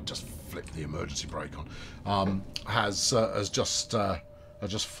confused. I'll just flip the emergency brake on. Has just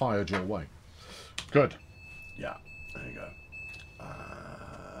fired your way. Good. Yeah. There you go.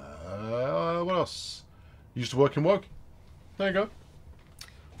 What else? Used to work in Woking. There you go.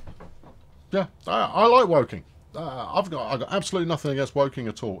 Yeah, I like Woking. I've got absolutely nothing against Woking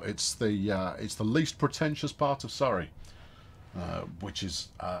at all. It's the least pretentious part of Surrey, which is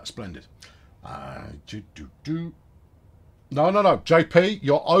splendid. No, JP,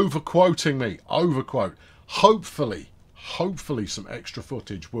 you're overquoting me. Overquote. Hopefully some extra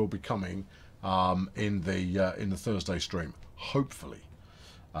footage will be coming in the Thursday stream. Hopefully.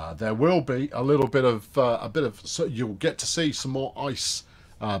 There will be a bit of so you'll get to see some more ice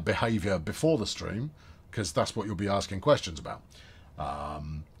behaviour before the stream, because that's what you'll be asking questions about.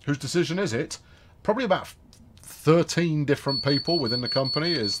 Whose decision is it? Probably about 13 different people within the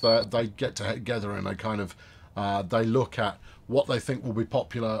company. Is that they get together and they kind of they look at what they think will be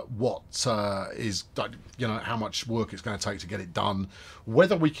popular, what is, you know, how much work it's going to take to get it done,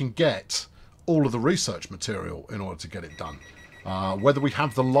 whether we can get all of the research material in order to get it done. Whether we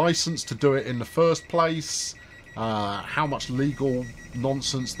have the license to do it in the first place, how much legal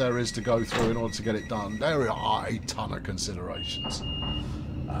nonsense there is to go through in order to get it done. There are a ton of considerations.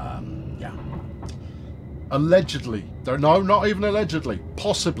 Yeah. Allegedly. No, not even allegedly.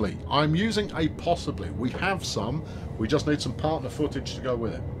 Possibly. I'm using a possibly. We have some. We just need some partner footage to go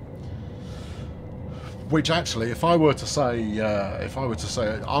with it. Which actually, if I were to say,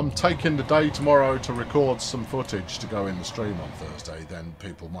 I'm taking the day tomorrow to record some footage to go in the stream on Thursday, then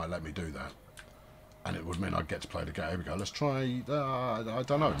people might let me do that, and it would mean I'd get to play the game. Here we go. Let's try. I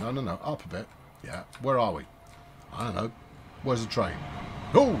don't know. No. Up a bit. Yeah. Where are we? I don't know. Where's the train?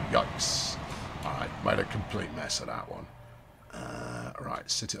 Oh, yikes! All right, made a complete mess of that one.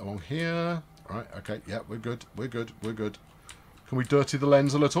 Right, sit it along here. Right. Okay. Yeah, we're good. We're good. Can we dirty the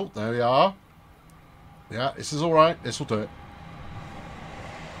lens a little? There we are. Yeah, this is alright. This will do it.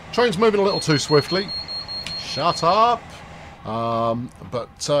 Train's moving a little too swiftly. Shut up! You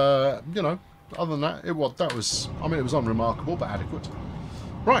know, other than that, it was unremarkable, but adequate.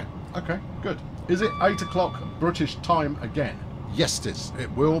 Right, okay, good. Is it 8 o'clock British time again? Yes, it is. It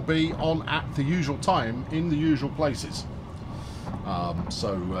will be on at the usual time, in the usual places.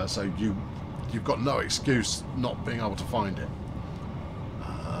 So you've got no excuse not being able to find it.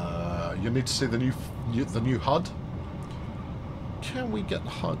 You need to see the new HUD. Can we get the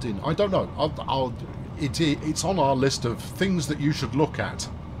HUD in? I don't know. It's on our list of things that you should look at.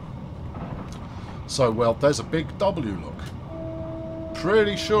 So, well, there's a big W look.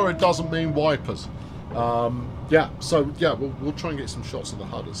 Pretty sure it doesn't mean wipers. Yeah, so, yeah, we'll try and get some shots of the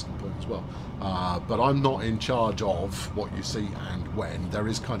HUD at some point as well. But I'm not in charge of what you see and when. There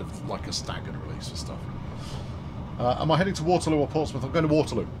is kind of like a staggered release of stuff. Am I heading to Waterloo or Portsmouth? I'm going to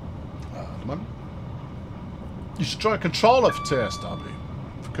Waterloo. At the moment. You should try a controller for TSW.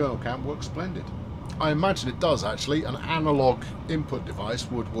 For kernel cam, works splendid. I imagine it does actually. An analog input device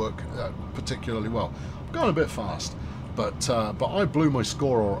would work particularly well. I'm going a bit fast, but I blew my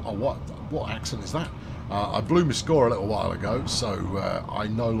score. Or what accent is that? I blew my score a little while ago, so I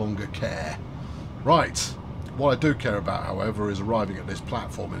no longer care. Right. What I do care about, however, is arriving at this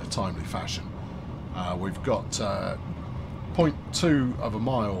platform in a timely fashion. We've got 0.2 of a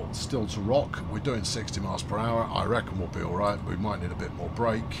mile still to rock. We're doing 60 miles per hour. I reckon we'll be alright. We might need a bit more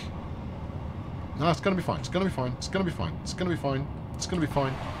brake. No, it's going to be fine. It's going to be fine. It's going to be fine. It's going to be fine. It's going to be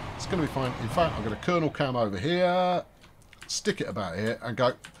fine. It's going to be fine. In fact, I'm going to kernel cam over here, stick it about here, and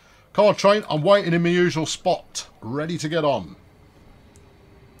go Come on, train. I'm waiting in my usual spot. Ready to get on.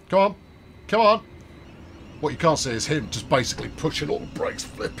 Come on. Come on. What you can't see is him just basically pushing all the brakes,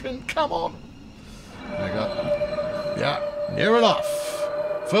 flipping. Come on. There you go. Yeah, near enough.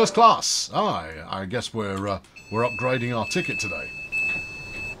 First class. I guess we're upgrading our ticket today.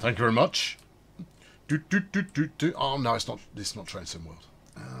 Thank you very much. Oh no, it's not. It's not Train Sim World.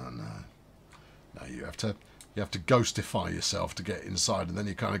 No. No, you have to ghostify yourself to get inside, and then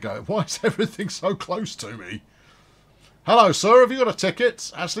you kind of go, why is everything so close to me? Hello, sir. Have you got a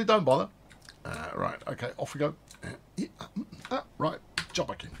ticket? Actually, don't bother. Right. Okay. Off we go. Right. Jump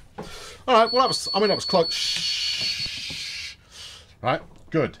back in. All right. Well, that was close. Shh. Right.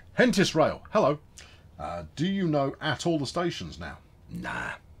 Good. Hentis Rail. Hello. Do you know at all the stations now?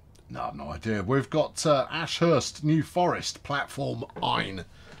 Nah. No, I've no idea. We've got Ashurst, New Forest, platform 9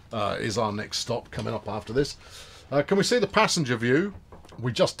 is our next stop coming up after this. Can we see the passenger view?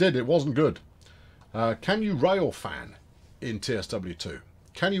 We just did. It wasn't good. Can you rail fan in TSW2?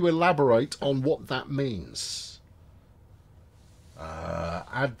 Can you elaborate on what that means?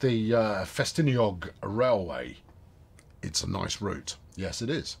 Add the Festiniog Railway. It's a nice route. Yes, it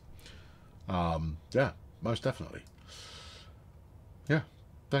is. Yeah, most definitely. Yeah,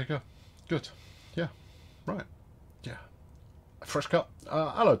 there you go. Good. Yeah, right. Yeah. A fresh cut.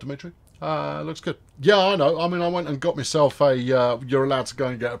 Hello, Dimitri. Looks good. Yeah, I know. I mean, I went and got myself a... you're allowed to go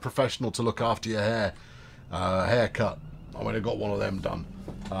and get a professional to look after your hair. Haircut. I went and got one of them done.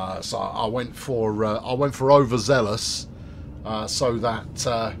 So I went for overzealous, so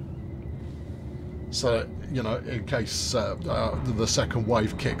that you know, in case the second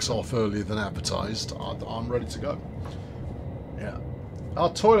wave kicks off earlier than advertised, I'm ready to go. Yeah.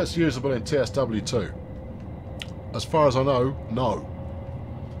 Are toilets usable in TSW2? As far as I know, no.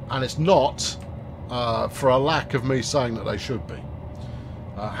 And it's not for a lack of me saying that they should be.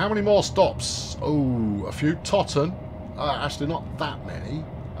 How many more stops? Oh, a few. Totten. Actually, not that many.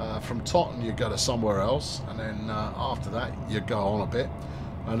 From Totten, you go to somewhere else, and then after that, you go on a bit,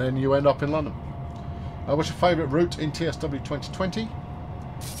 and then you end up in London. What's your favourite route in TSW 2020?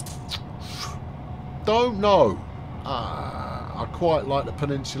 Don't know. I quite like the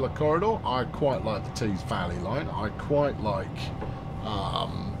Peninsula Corridor. I quite like the Tees Valley line. I quite like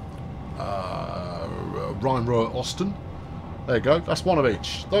Rhine-Ruhr Austin. There you go. That's one of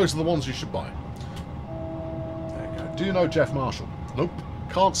each. Those are the ones you should buy. There you go. Do you know Jeff Marshall? Nope.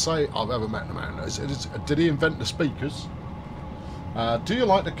 Can't say I've ever met the man. Did he invent the speakers? Do you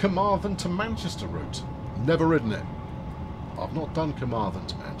like the Carmarthen to Manchester route? Never ridden it. I've not done Carmarthen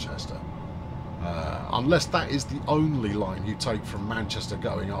to Manchester. Unless that is the only line you take from Manchester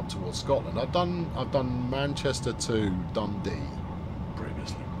going up towards Scotland. I've done Manchester to Dundee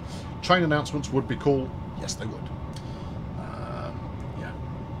previously. Train announcements would be cool. Yes, they would. Yeah.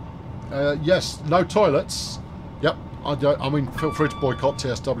 Yes, no toilets. Yep. I mean, feel free to boycott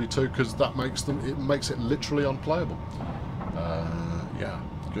TSW2 because that makes it literally unplayable. Yeah,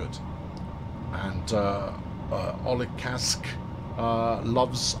 good. And Olikask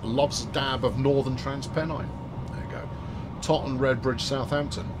loves a dab of Northern Transpennine. There you go. Totten, Redbridge,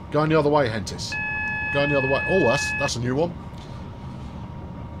 Southampton. Going the other way, Hentis. Going the other way. Oh, that's a new one.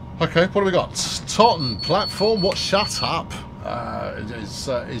 Okay, what do we got? Totten platform. What? Shut up.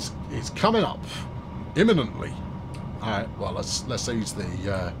 It's coming up imminently. All right. Well, let's ease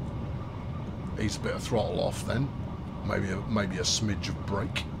a bit of throttle off then. Maybe a smidge of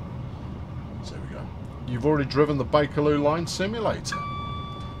brake. So there we go. You've already driven the Bakerloo Line simulator.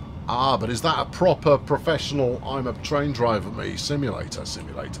 Ah, but is that a proper professional I'm a train driver me simulator,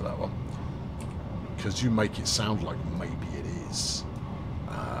 that one? Because you make it sound like maybe it is.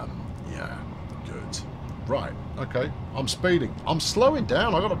 Yeah, good. Right, okay. I'm speeding. I'm slowing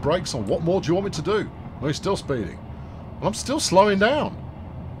down. I've got the brakes on. What more do you want me to do? We're still speeding. Well, I'm still slowing down.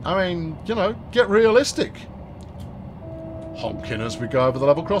 I mean, you know, get realistic. Honking as we go over the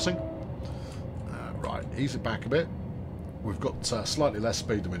level crossing. Right, ease it back a bit. We've got slightly less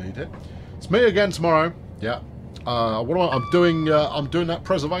speed than we need here. It's me again tomorrow. Yeah. I'm doing that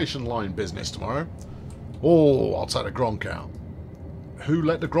preservation line business tomorrow. Oh, I'll take the Gronk out. Who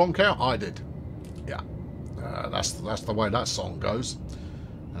let the Gronk out? I did. Yeah. That's the way that song goes.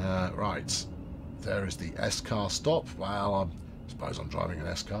 Right. There is the S-car stop. Well, I suppose I'm driving an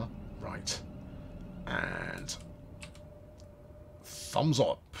S-car. Right. And thumbs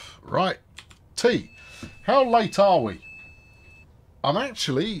up. Right. T. How late are we? I'm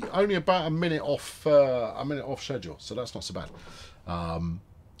actually only about a minute off schedule, so that's not so bad.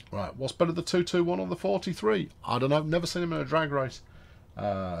 Right, what's better, the 221 or the 43? I don't know. Never seen him in a drag race.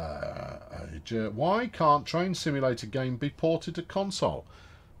 Why can't Train Simulator game be ported to console?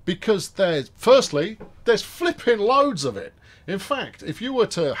 because firstly, there's flipping loads of it. In fact, if you were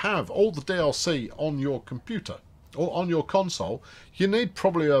to have all the DLC on your computer or on your console, you need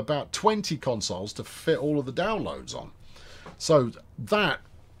probably about 20 consoles to fit all of the downloads on. So that,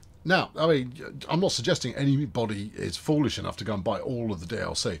 now, I mean, I'm not suggesting anybody is foolish enough to go and buy all of the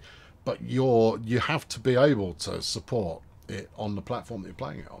DLC, but you have to be able to support it on the platform that you're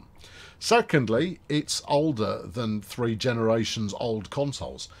playing it on. Secondly, it's older than 3 generations old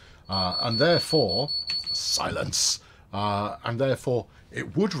consoles, and therefore, silence, and therefore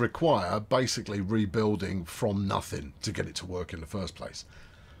it would require basically rebuilding from nothing to get it to work in the first place.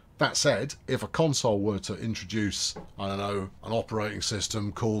 That said, if a console were to introduce, I don't know, an operating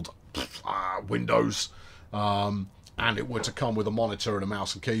system called Windows, and it were to come with a monitor and a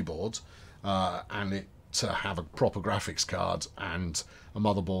mouse and keyboard, and it to have a proper graphics card and a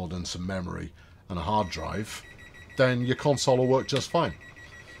motherboard and some memory and a hard drive, then your console will work just fine.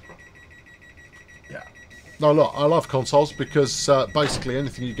 Yeah. No, look, I love consoles because basically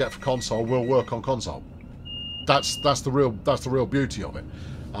anything you get for console will work on console. That's the real beauty of it.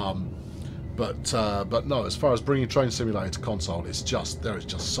 But no, as far as bringing Train Simulator to console, there is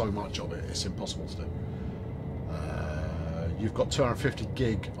just so much of it. It's impossible to do. You've got 250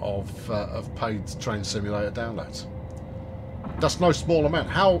 gig of paid Train Simulator downloads. That's no small amount.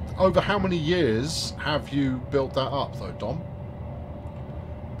 Over how many years have you built that up, though, Dom?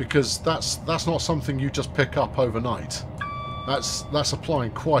 Because that's not something you just pick up overnight. That's applying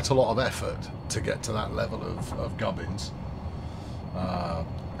quite a lot of effort to get to that level of gubbins.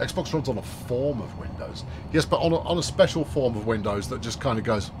 Xbox runs on a form of Windows. Yes, but on a special form of Windows that just kind of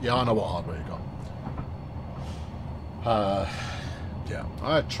goes, yeah, I know what hardware you got. Yeah,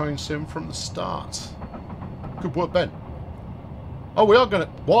 I had Train Sim from the start. Good work, Ben. Oh, we are going to...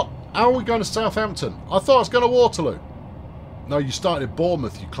 What? How are we going to Southampton? I thought I was going to Waterloo. No, you started at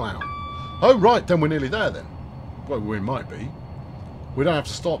Bournemouth, you clown. Oh, right, then we're nearly there, then. Well, we might be. We don't have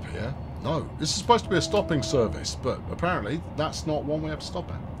to stop here. No, this is supposed to be a stopping service, but apparently that's not one we have to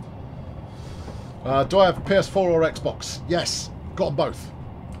stop at. Do I have a PS4 or Xbox? Yes, got them both.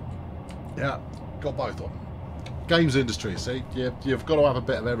 Yeah, got both of them. Games industry, see, you've got to have a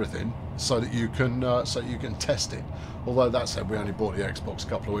bit of everything so that you can test it. Although that said, we only bought the Xbox a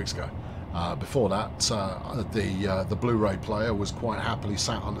couple of weeks ago. Before that, the Blu-ray player was quite happily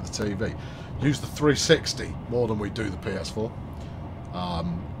sat under the TV. Use the 360 more than we do the PS4,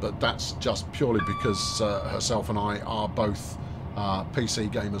 but that's just purely because herself and I are both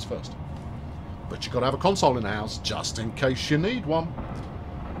PC gamers first. But you've got to have a console in the house just in case you need one.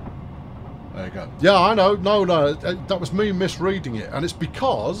 There you go. Yeah, I know. No, that was me misreading it. And it's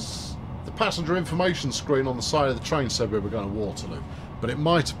because the passenger information screen on the side of the train said we were going to Waterloo. But it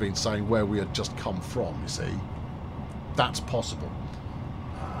might have been saying where we had just come from, you see. That's possible.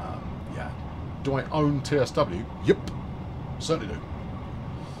 Yeah. Do I own TSW? Yep. Certainly do.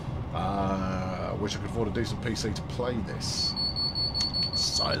 Wish I could afford a decent PC to play this.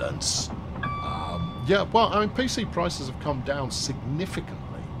 Silence. Yeah, well, I mean, PC prices have come down significantly.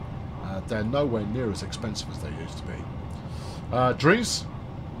 They're nowhere near as expensive as they used to be. Dries,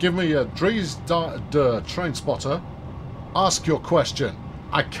 give me a Dries de Train Spotter. Ask your question.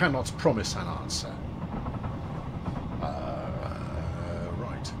 I cannot promise an answer.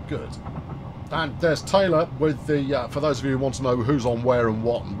 Right, good. And there's Taylor with the, for those of you who want to know who's on where and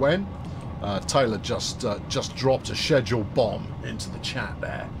what and when, Taylor just dropped a schedule bomb into the chat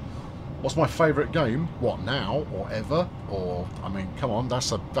there. What's my favourite game? What, now or ever? Or, I mean, come on,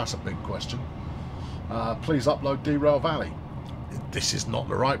 that's a big question. Please upload Derail Valley. This is not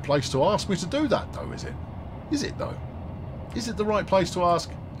the right place to ask me to do that, though, is it? Is it, though? Is it the right place to ask?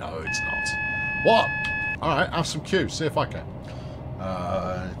 No, it's not. What? All right, have some Q. See if I can.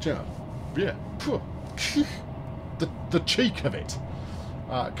 Yeah. The cheek of it.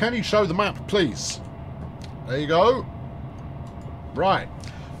 Can you show the map, please? There you go. Right.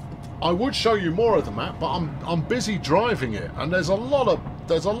 I would show you more of the map, but I'm busy driving it, and there's a lot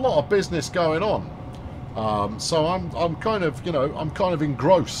of business going on. So I'm kind of, you know, I'm kind of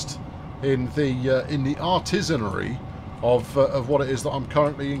engrossed in the artisanry of what it is that I'm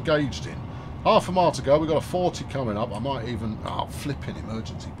currently engaged in. Half a mile to go. We've got a 40 coming up. I might even flipping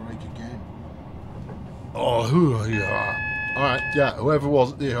emergency brake again. Oh, yeah. All right, yeah.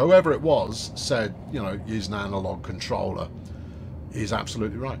 Whoever it was said, you know, use an analog controller. He's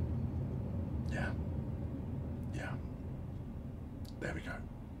absolutely right. Yeah. There we go.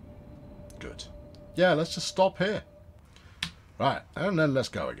 Good. Yeah, let's just stop here. Right, and then let's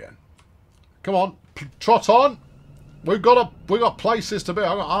go again. Come on, trot on. We've got places to be.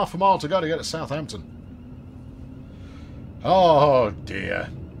 I've got half a mile to go to get to Southampton. Oh dear.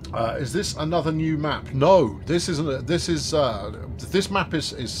 Is this another new map? No, this isn't. This map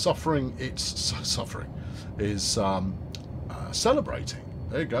is suffering. It's suffering. Is celebrating.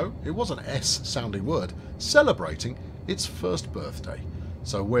 There you go. It was an S-sounding word. Celebrating its first birthday.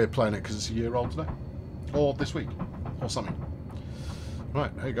 So we're playing it because it's a year old today, or this week, or something.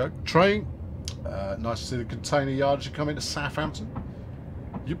 Right, there you go. Train. Nice to see the container yards are coming to Southampton.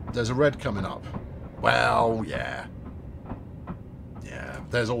 Yep, there's a red coming up. Well, yeah.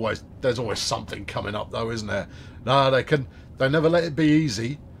 There's always something coming up though, isn't there? No, they never let it be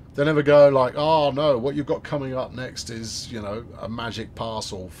easy. They never go like, oh no, what you've got coming up next is, you know, a magic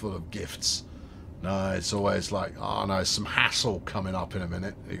parcel full of gifts. No, it's always like, oh no, some hassle coming up in a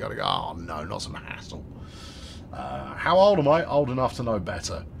minute. You got to go, oh no, not some hassle. How old am I? Old enough to know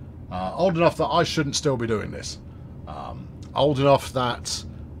better. Old enough that I shouldn't still be doing this. Old enough that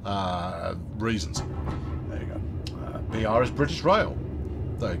reasons. There you go. BR is British Rail.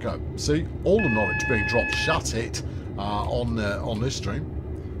 There you go. See, all the knowledge being dropped. Shut it on this stream.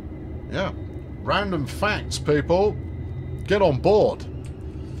 Yeah, random facts, people. Get on board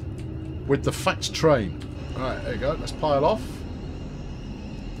with the facts train. All right, there you go. Let's pile off.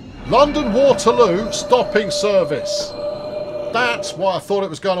 London Waterloo stopping service. That's why I thought it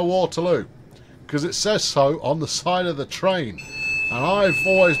was going to Waterloo, because it says so on the side of the train, and I've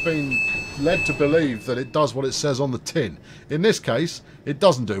always been led to believe that it does what it says on the tin. In this case, it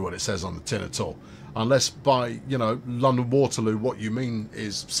doesn't do what it says on the tin at all, unless by, you know, London Waterloo what you mean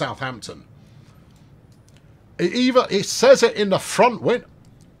is Southampton. It says it in the front window.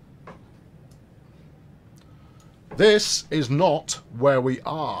 This is not where we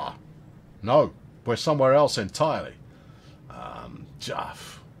are. No, we're somewhere else entirely.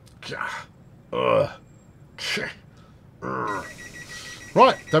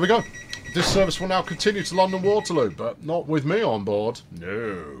 Right, there we go. This service will now continue to London Waterloo, but not with me on board.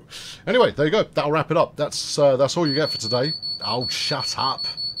 No. Anyway, there you go. That'll wrap it up. That's all you get for today. Oh, shut up.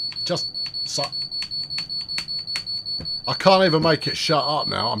 Just... I can't even make it shut up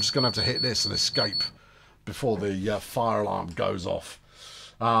now. I'm just going to have to hit this and escape before the fire alarm goes off.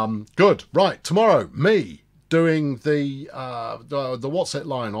 Good. Right, tomorrow, me doing the What's It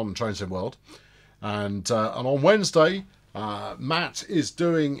line on Train Sim World. And on Wednesday... Matt is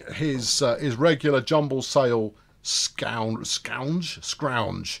doing his regular jumble sale scrounge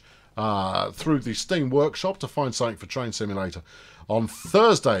through the Steam Workshop to find something for Train Simulator. On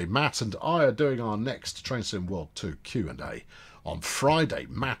Thursday, Matt and I are doing our next Train Sim World 2 Q&A. On Friday,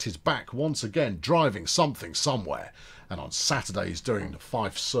 Matt is back once again driving something somewhere. And on Saturday, he's doing the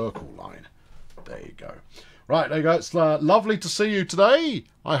Fife Circle line. There you go. Right, there you go. It's lovely to see you today.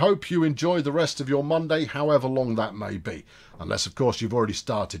 I hope you enjoy the rest of your Monday, however long that may be. Unless, of course, you've already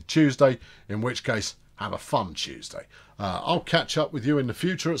started Tuesday, in which case, have a fun Tuesday. I'll catch up with you in the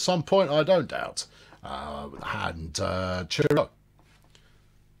future at some point, I don't doubt. And cheerio.